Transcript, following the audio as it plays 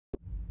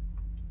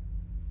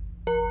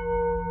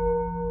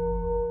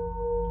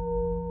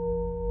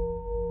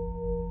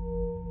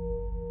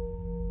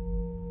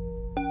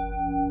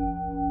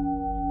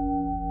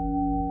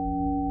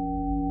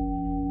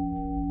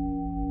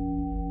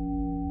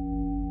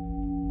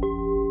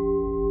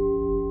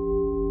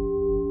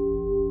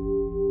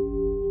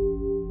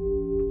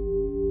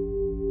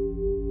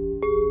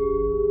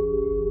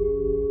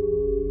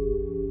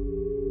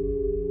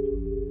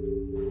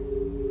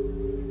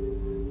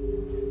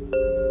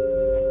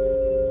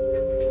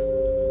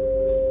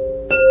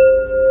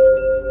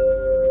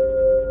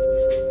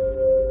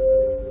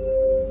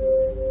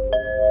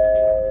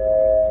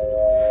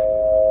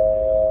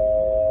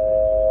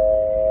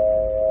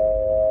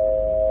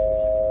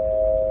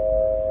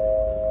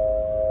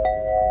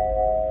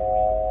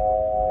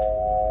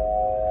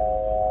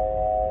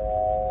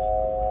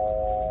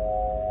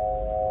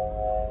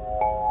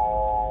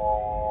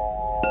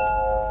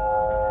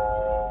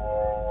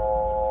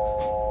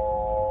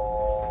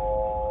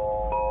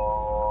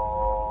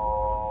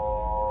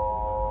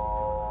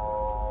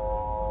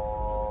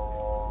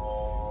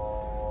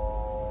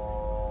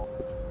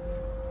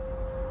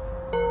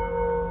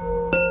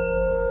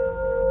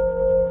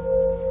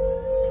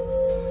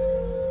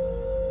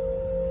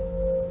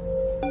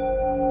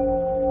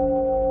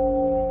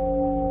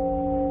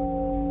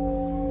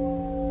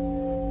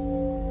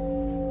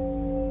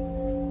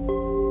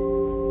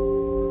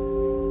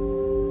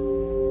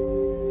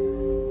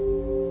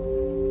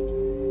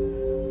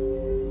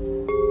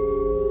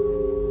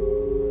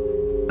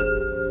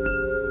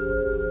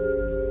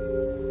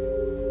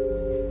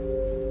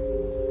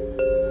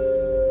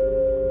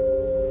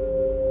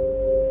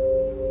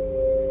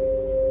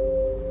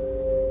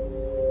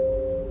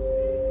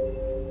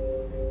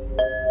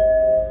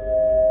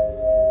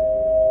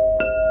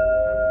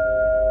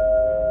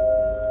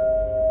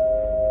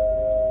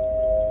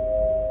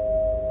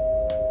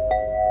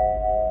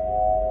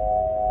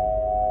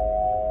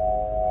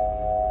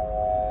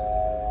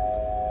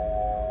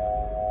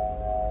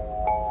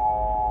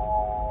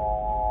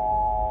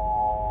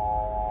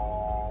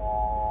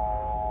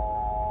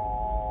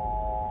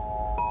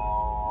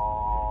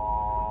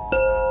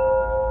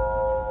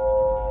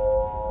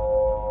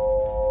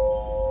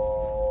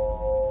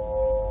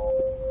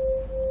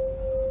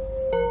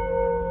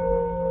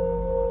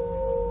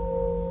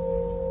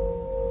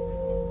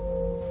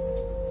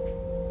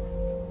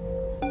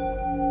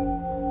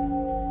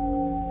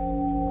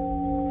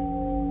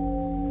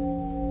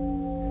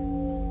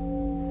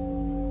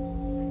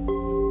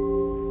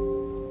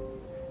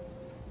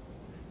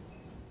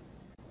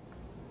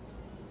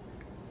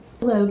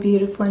Hello,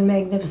 beautiful and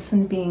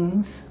magnificent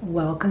beings.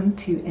 Welcome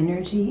to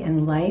Energy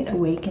and Light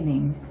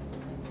Awakening.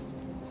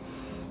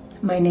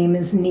 My name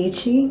is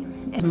Nietzsche,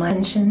 and my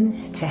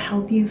mission to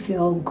help you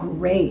feel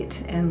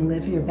great and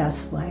live your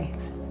best life.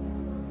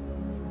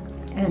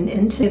 And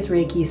in today's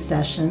Reiki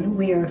session,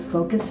 we are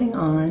focusing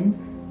on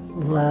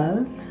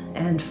love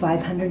and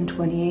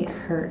 528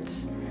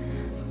 hertz.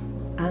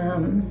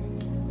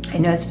 I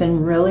know it's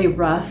been really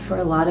rough for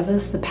a lot of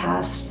us the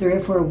past 3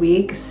 or 4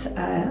 weeks.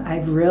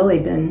 I've really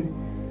been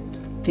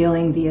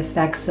feeling the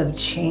effects of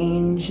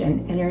change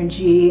and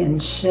energy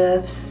and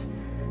shifts,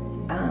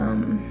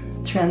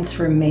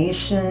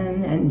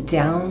 transformation and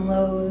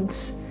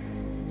downloads.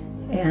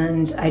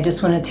 And I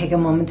just want to take a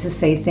moment to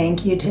say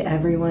thank you to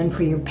everyone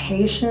for your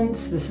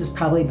patience. This has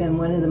probably been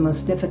one of the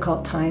most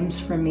difficult times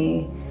for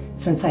me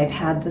since I've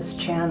had this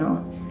channel.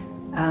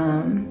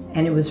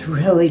 And it was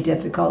really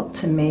difficult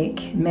to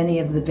make many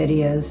of the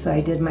videos, so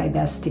I did my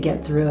best to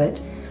get through it.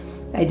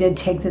 I did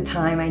take the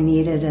time I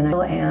needed, and I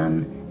still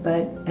am,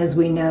 but as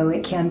we know,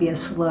 it can be a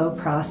slow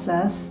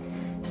process,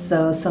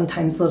 so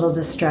sometimes little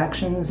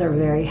distractions are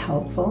very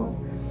helpful.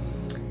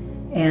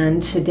 And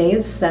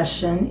today's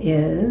session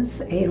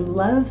is a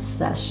love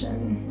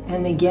session.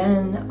 And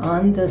again,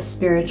 on this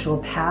spiritual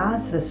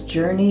path, this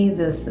journey,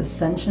 this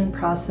ascension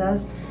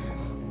process,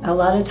 a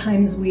lot of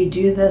times we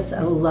do this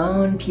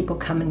alone. People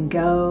come and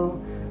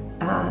go.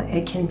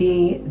 It can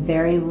be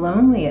very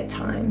lonely at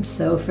times.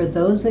 So for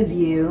those of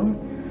you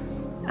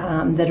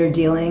that are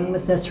dealing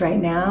with this right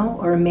now,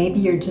 or maybe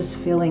you're just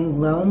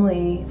feeling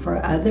lonely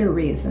for other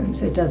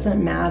reasons, it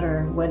doesn't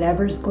matter.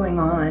 Whatever's going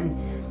on,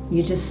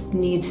 you just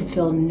need to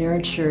feel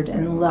nurtured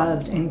and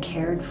loved and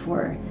cared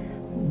for.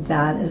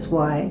 That is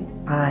what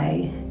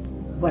I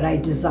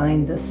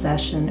designed this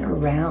session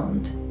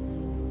around.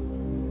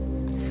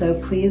 So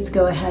please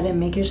go ahead and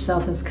make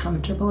yourself as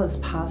comfortable as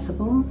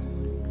possible.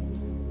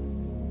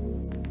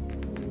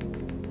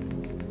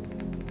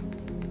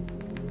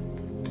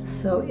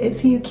 So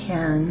if you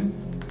can,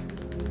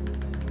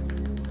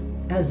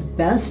 as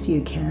best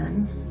you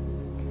can,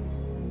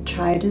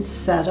 try to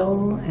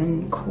settle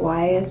and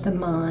quiet the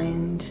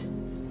mind.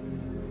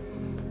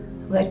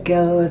 Let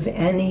go of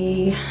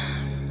any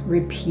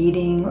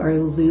repeating or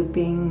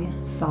looping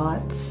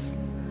thoughts,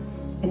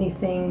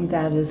 anything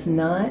that is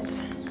not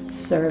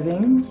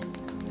serving,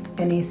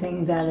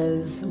 anything that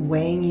is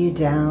weighing you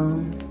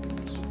down,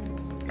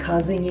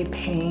 causing you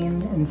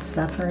pain and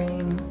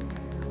suffering,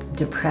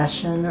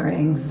 depression or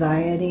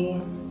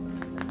anxiety.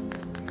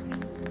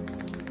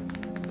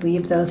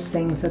 Leave those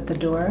things at the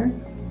door.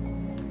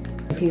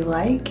 If you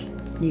like,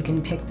 you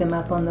can pick them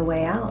up on the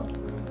way out,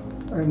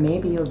 or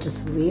maybe you'll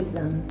just leave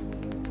them.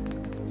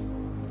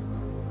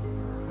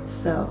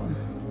 So,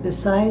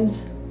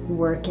 besides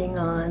working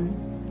on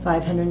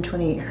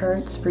 528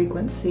 hertz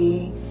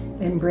frequency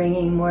and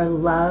bringing more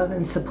love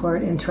and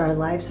support into our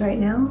lives right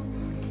now,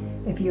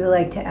 if you would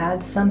like to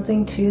add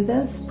something to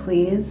this,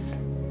 please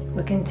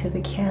look into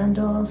the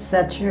candle,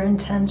 set your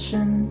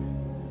intention,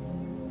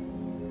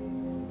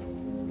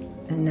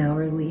 and now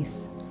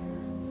release.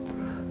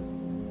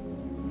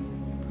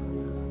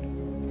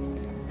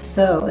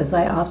 So, as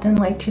I often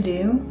like to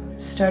do,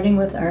 starting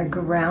with our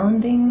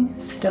grounding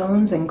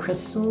stones and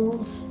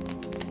crystals,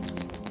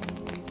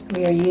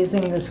 we are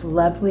using this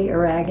lovely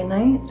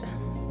aragonite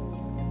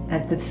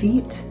at the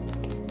feet.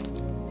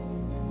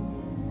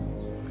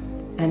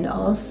 And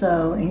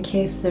also, in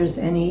case there's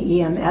any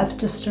EMF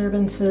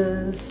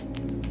disturbances,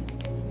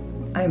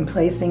 I'm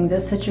placing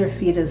this at your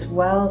feet as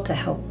well to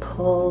help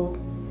pull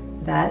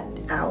that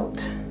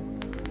out.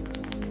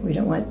 We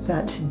don't want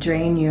that to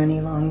drain you any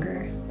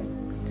longer.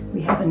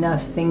 We have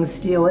enough things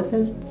to deal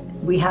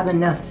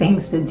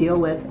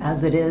with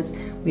as it is.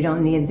 We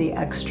don't need the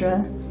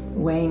extra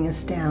weighing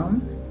us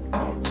down.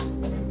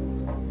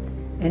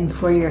 And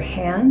for your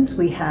hands,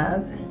 we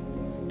have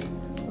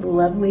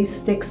lovely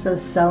sticks of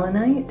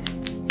selenite.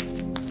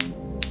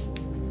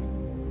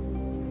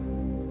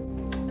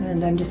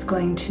 And I'm just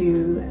going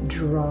to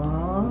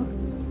draw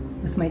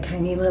with my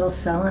tiny little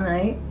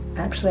selenite.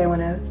 Actually, I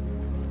want to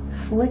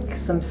flick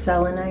some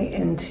selenite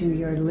into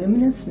your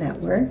luminous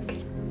network.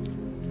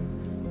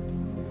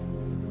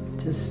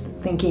 Just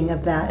thinking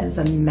of that as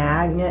a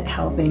magnet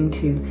helping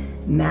to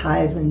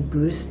magnetize and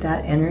boost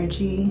that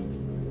energy.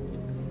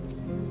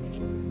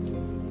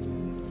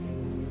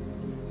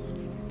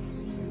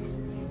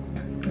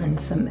 And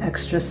some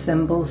extra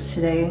symbols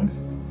today.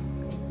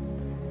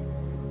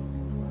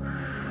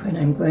 And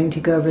I'm going to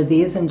go over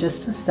these in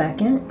just a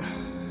second.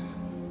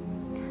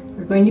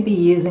 We're going to be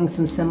using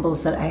some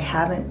symbols that I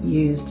haven't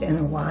used in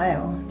a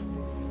while.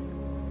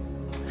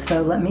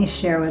 So let me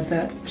share with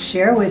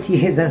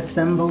you the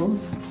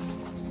symbols.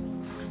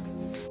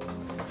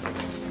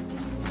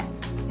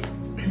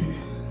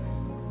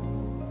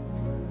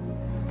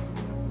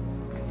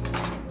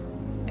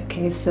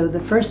 Okay, so the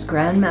first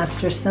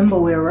Grandmaster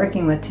symbol we're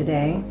working with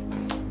today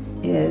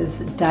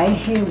is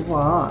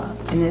Daihe-wa,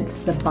 and it's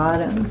the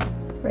bottom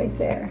right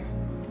there.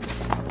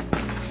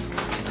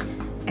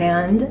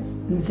 And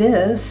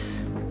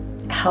this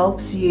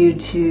helps you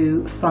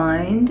to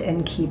find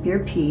and keep your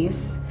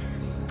peace.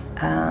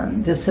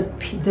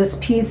 This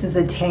peace is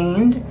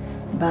attained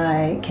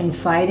by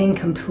confiding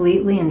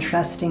completely and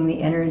trusting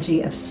the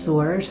energy of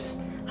Source,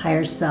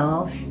 higher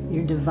self,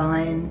 your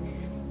divine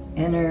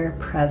inner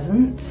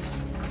presence.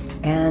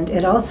 And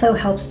it also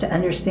helps to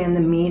understand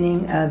the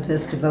meaning of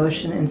this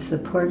devotion and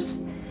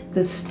supports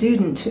the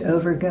student to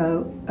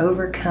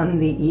overcome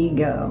the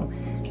ego,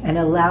 and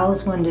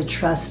allows one to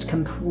trust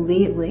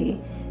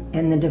completely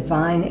in the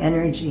divine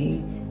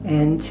energy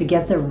and to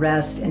get the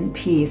rest and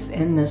peace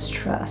in this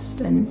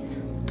trust. And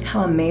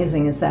how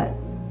amazing is that,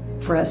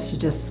 for us to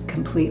just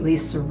completely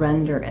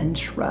surrender and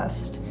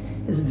trust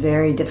is a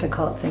very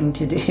difficult thing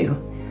to do.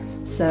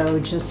 So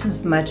just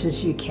as much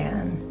as you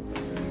can.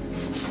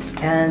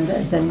 And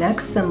the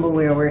next symbol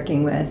we're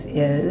working with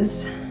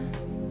is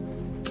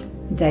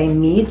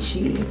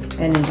Daimichi,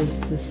 and it is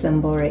the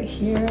symbol right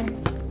here.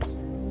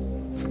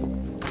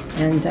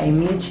 And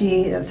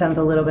Daimichi, that sounds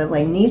a little bit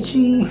like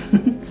Nietzsche.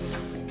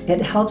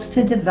 It helps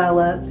to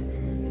develop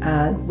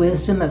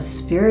wisdom of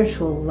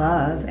spiritual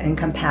love and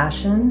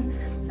compassion,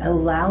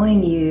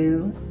 allowing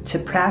you to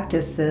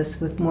practice this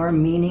with more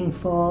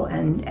meaningful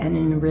and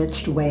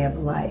enriched way of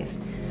life.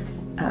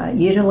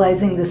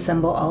 Utilizing the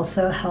symbol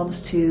also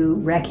helps to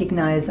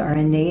recognize our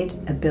innate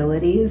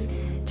abilities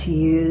to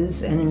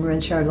use and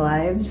enrich our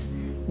lives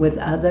with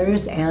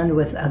others and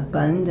with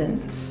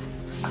abundance.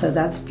 So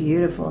that's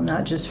beautiful,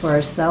 not just for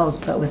ourselves,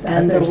 but with others.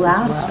 And the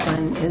last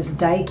one is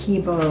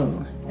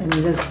Daikibo, and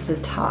it is the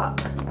top.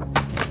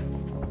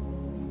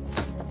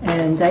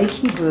 And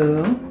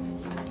Daikibo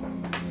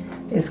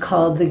is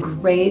called the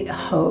Great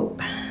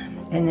Hope,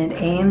 and it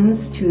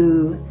aims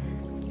to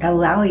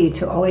allow you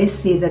to always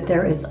see that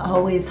there is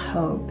always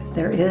hope.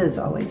 There is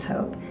always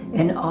hope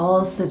in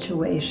all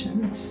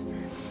situations.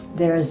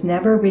 There is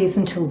never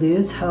reason to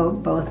lose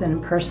hope, both in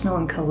a personal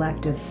and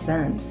collective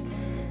sense.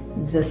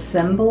 The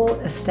symbol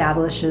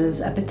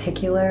establishes a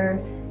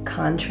particular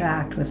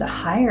contract with a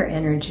higher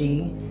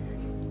energy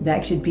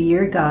that could be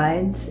your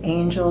guides,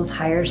 angels,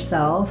 higher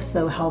self,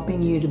 so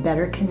helping you to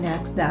better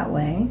connect that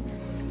way.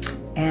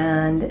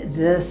 And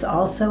this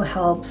also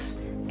helps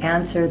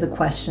answer the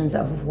questions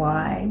of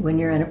why when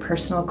you're in a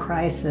personal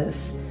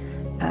crisis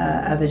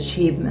of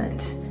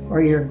achievement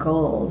or your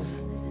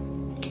goals.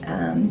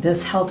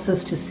 This helps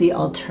us to see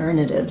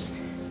alternatives.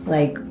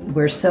 Like,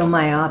 we're so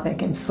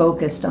myopic and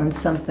focused on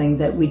something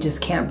that we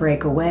just can't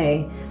break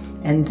away.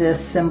 And this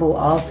symbol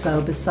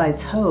also,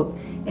 besides hope,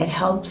 it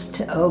helps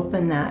to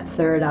open that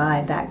third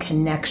eye, that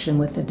connection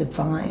with the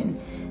divine,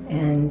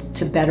 and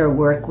to better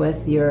work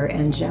with your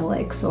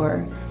angelics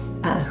or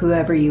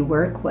whoever you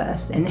work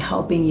with, and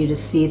helping you to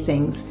see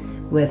things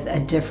with a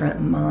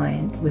different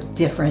mind, with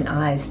different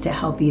eyes, to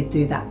help you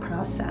through that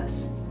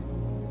process.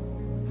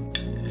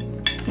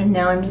 And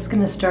now I'm just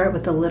going to start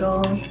with a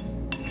little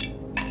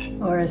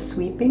aura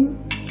sweeping.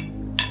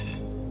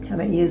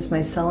 Haven't used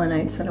my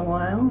selenites in a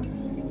while.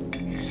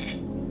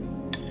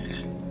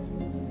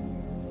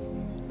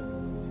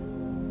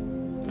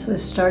 So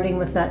starting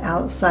with that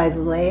outside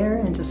layer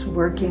and just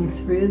working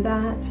through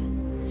that,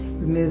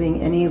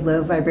 removing any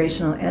low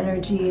vibrational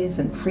energies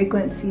and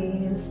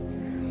frequencies,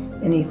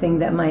 anything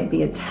that might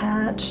be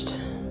attached,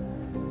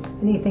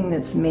 anything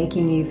that's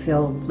making you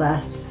feel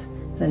less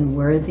than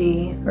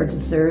worthy or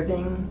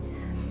deserving,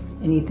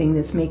 anything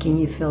that's making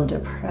you feel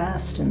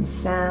depressed and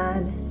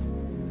sad.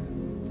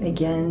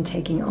 Again,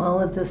 taking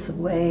all of this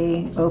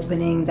away,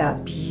 opening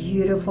that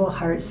beautiful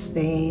heart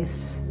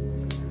space,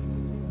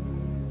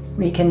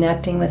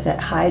 reconnecting with that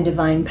high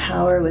divine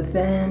power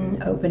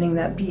within, opening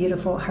that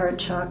beautiful heart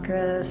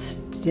chakra,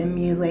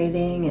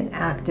 stimulating and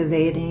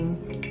activating.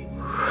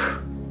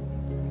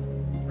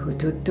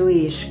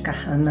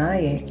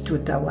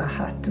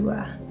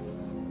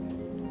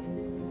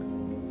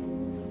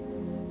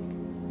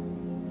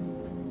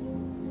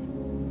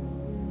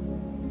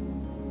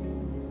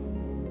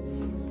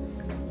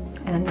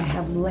 And I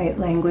have light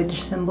language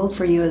symbol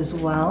for you as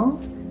well.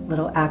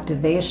 Little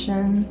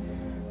activation.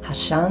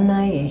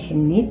 Hashana e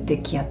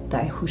hinite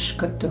kiatai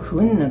hushkoto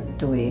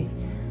hunutui.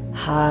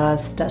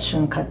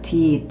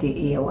 Hastashankati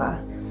te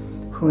ewa.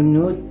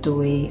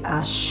 Hunutui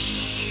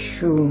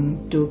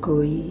ashum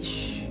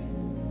duguish.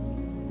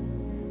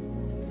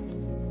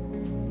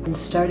 And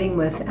starting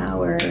with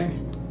our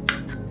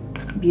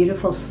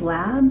beautiful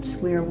slabs,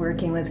 we are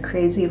working with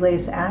Crazy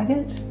Lace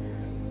Agate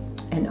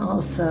and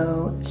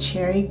also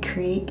Cherry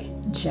Creek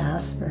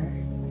Jasper.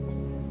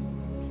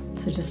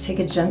 So just take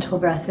a gentle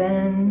breath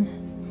in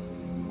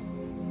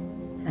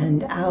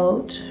and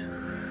out,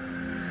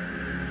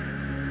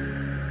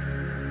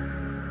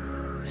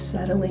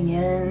 settling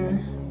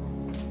in.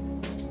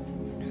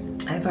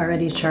 I've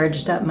already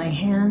charged up my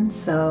hands,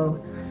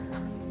 so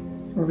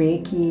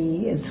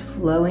Reiki is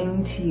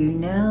flowing to you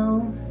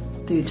now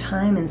through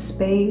time and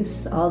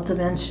space, all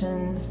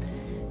dimensions,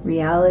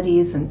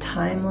 realities and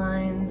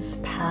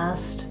timelines,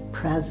 past,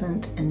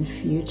 present, and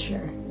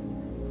future,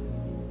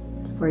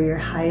 for your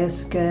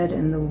highest good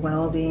and the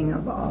well-being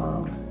of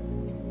all.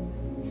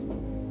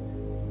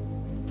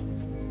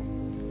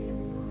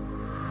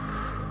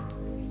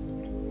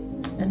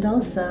 And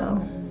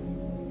also,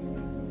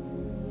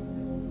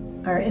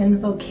 our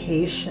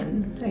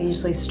invocation. I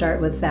usually start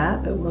with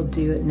that, but we'll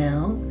do it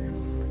now.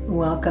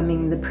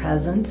 Welcoming the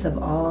presence of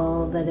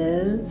all that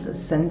is,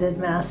 ascended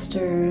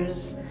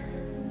masters,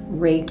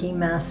 Reiki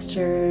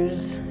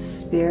masters,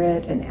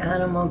 spirit and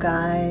animal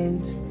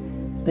guides,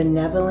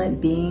 benevolent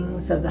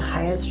beings of the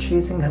highest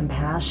truth and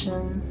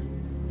compassion,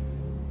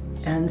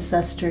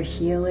 ancestor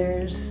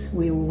healers.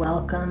 We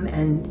welcome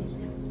and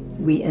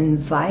we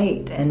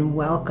invite and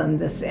welcome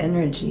this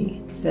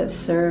energy that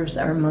serves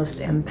our most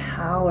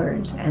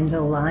empowered and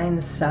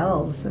aligned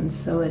selves, and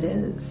so it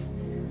is.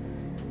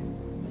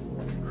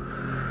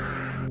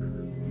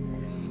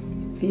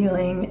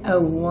 Feeling a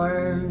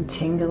warm,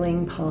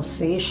 tingling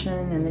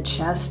pulsation in the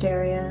chest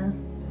area,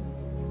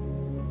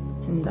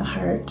 in the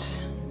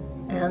heart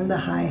and the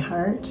high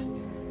heart.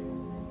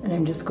 And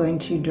I'm just going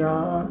to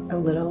draw a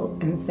little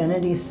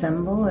infinity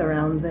symbol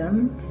around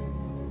them.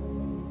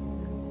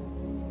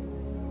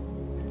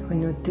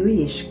 And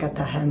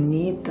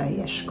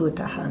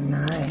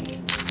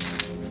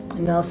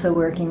also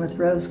working with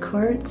rose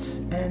quartz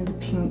and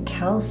pink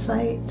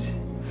calcite.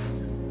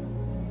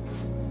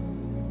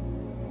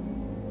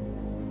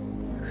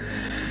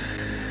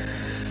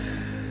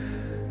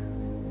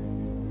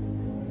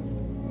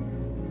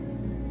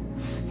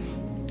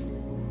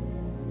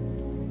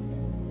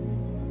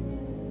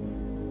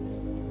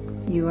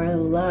 You are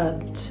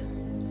loved,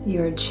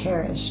 you are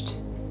cherished,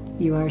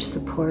 you are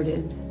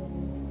supported.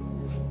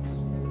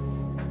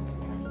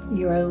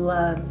 You are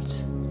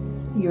loved,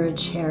 you are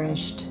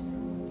cherished,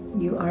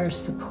 you are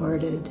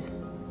supported.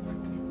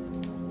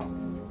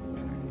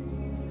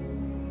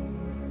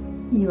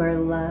 You are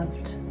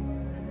loved,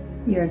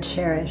 you are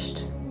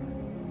cherished,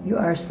 you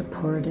are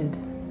supported.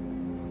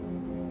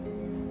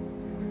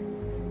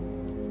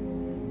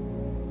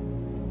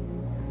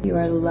 You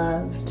are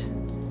loved,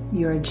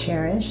 you are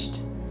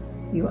cherished,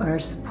 you are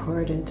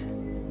supported.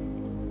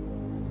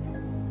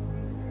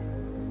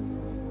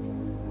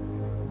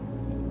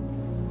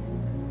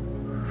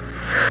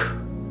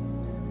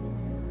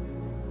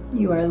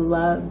 You are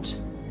loved,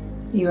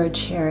 you are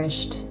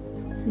cherished,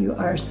 you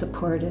are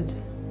supported.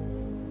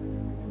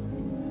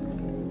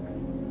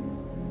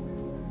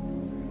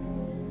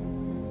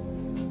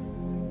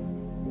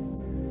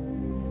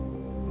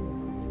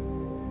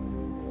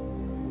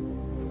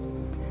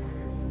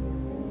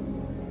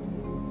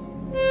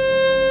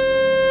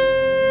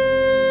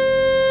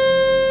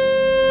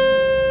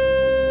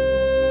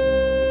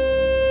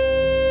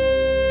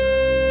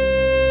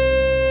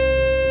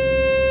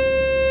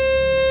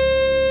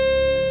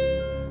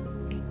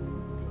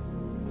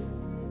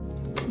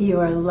 You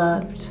are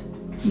loved,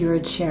 you are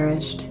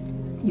cherished,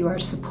 you are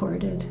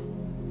supported.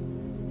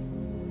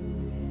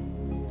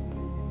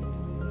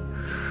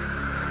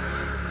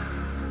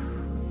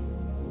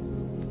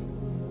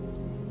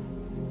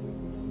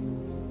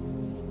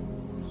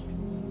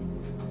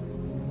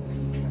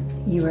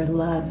 You are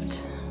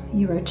loved,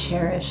 you are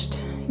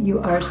cherished, you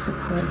are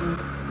supported.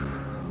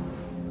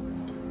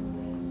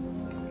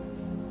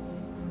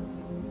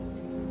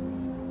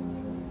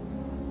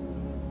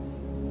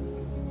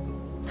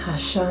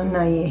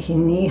 Hashana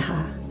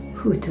yehiniha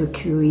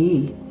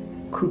hutukui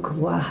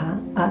kukuwaha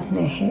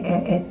atnehe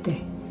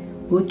ete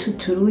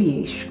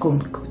ututuruyi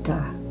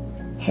shkumkuta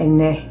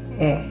hene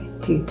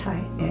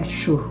titai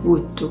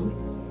shuhutu.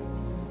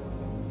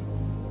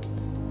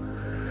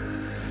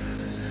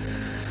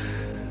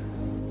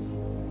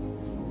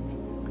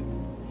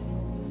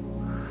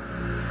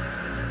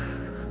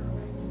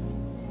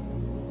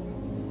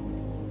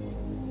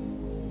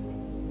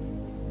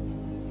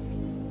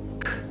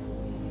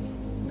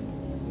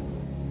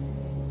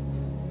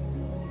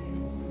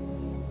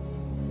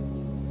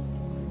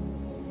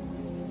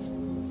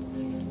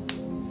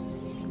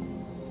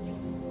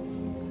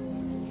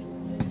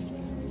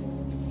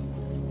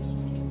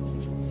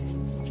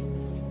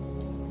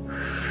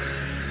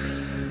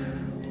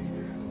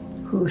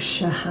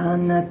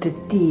 Hushahana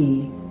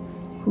tati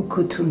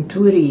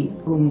hukutunturi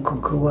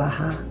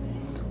unkukuwaha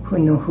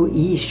hunuhu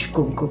ish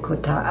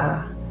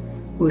kunkukotaa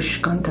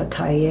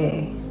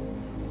ushkantataye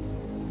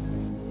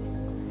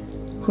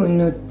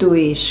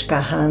hunutuish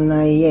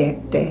kahana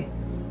yete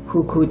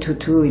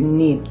hukututu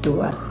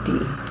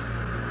nituati.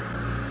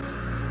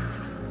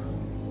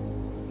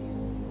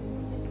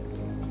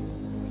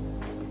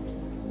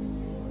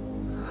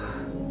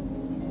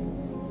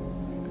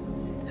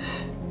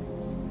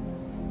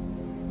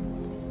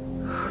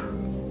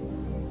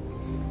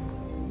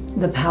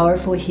 The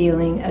powerful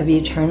healing of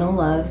eternal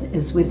love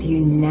is with you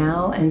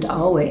now and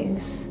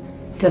always.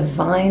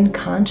 Divine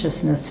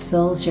consciousness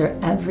fills your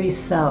every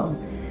cell.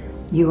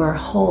 You are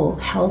whole,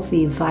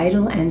 healthy,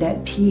 vital, and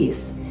at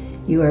peace.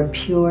 You are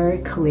pure,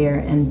 clear,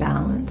 and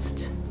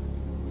balanced.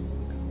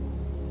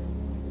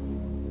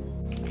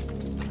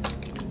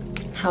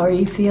 How are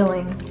you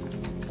feeling?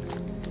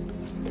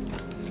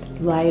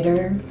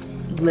 Lighter,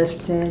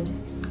 lifted,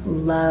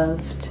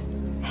 loved,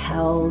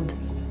 held,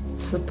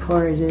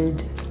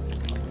 supported.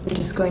 We're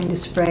just going to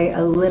spray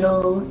a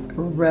little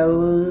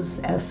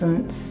rose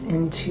essence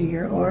into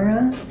your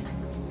aura.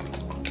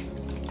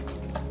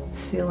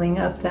 sealing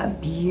up that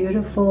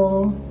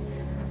beautiful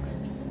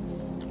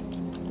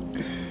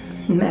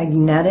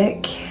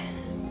magnetic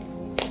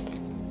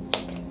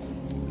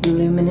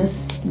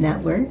luminous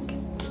network.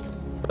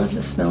 Love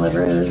the smell of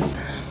rose.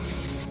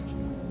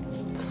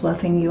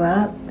 Fluffing you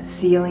up,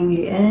 sealing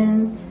you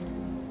in,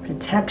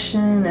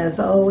 protection as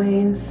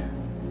always.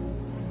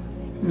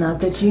 Not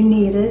that you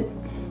need it.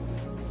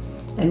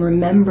 And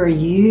remember,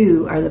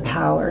 you are the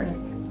power.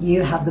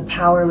 You have the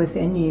power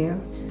within you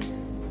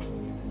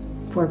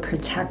for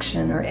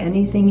protection or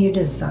anything you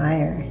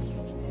desire.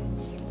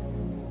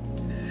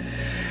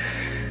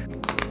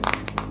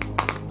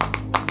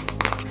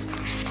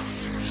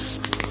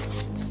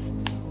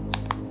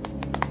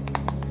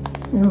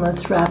 And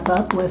let's wrap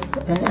up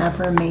with an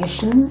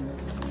affirmation.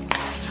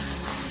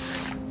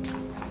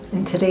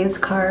 In today's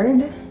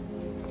card,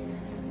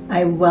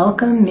 I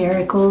welcome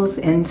miracles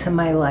into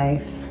my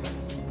life.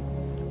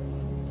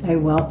 I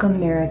welcome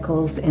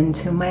miracles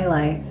into my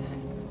life.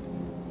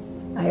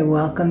 I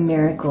welcome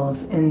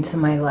miracles into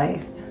my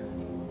life.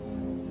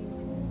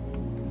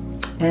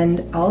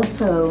 And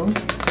also,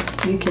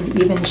 you could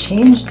even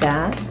change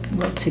that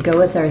to go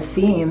with our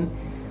theme.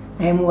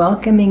 I am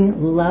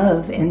welcoming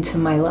love into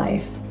my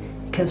life.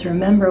 Because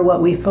remember,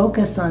 what we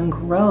focus on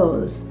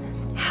grows.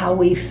 How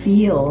we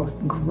feel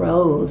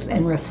grows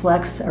and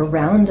reflects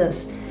around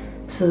us.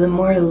 So the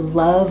more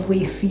love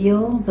we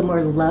feel, the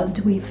more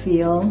loved we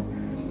feel,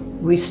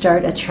 we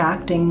start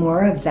attracting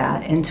more of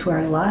that into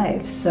our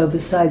lives. So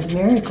besides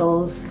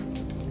miracles,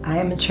 I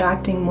am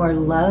attracting more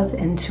love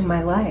into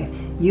my life.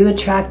 You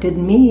attracted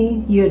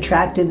me, you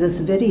attracted this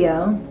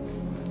video.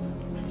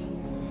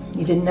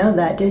 You didn't know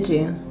that, did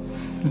you?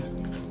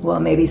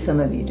 Well, maybe some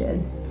of you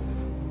did.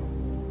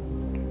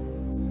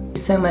 Thank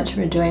you so much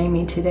for joining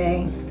me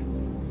today.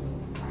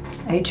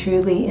 I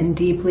truly and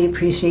deeply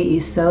appreciate you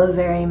so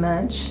very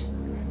much.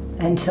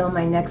 Until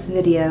my next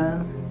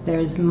video, there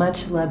is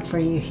much love for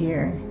you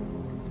here.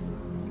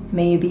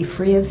 May you be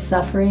free of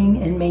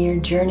suffering and may your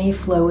journey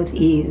flow with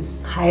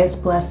ease,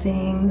 highest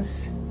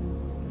blessings,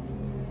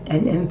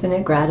 and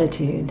infinite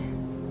gratitude.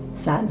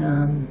 Sat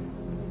Nam.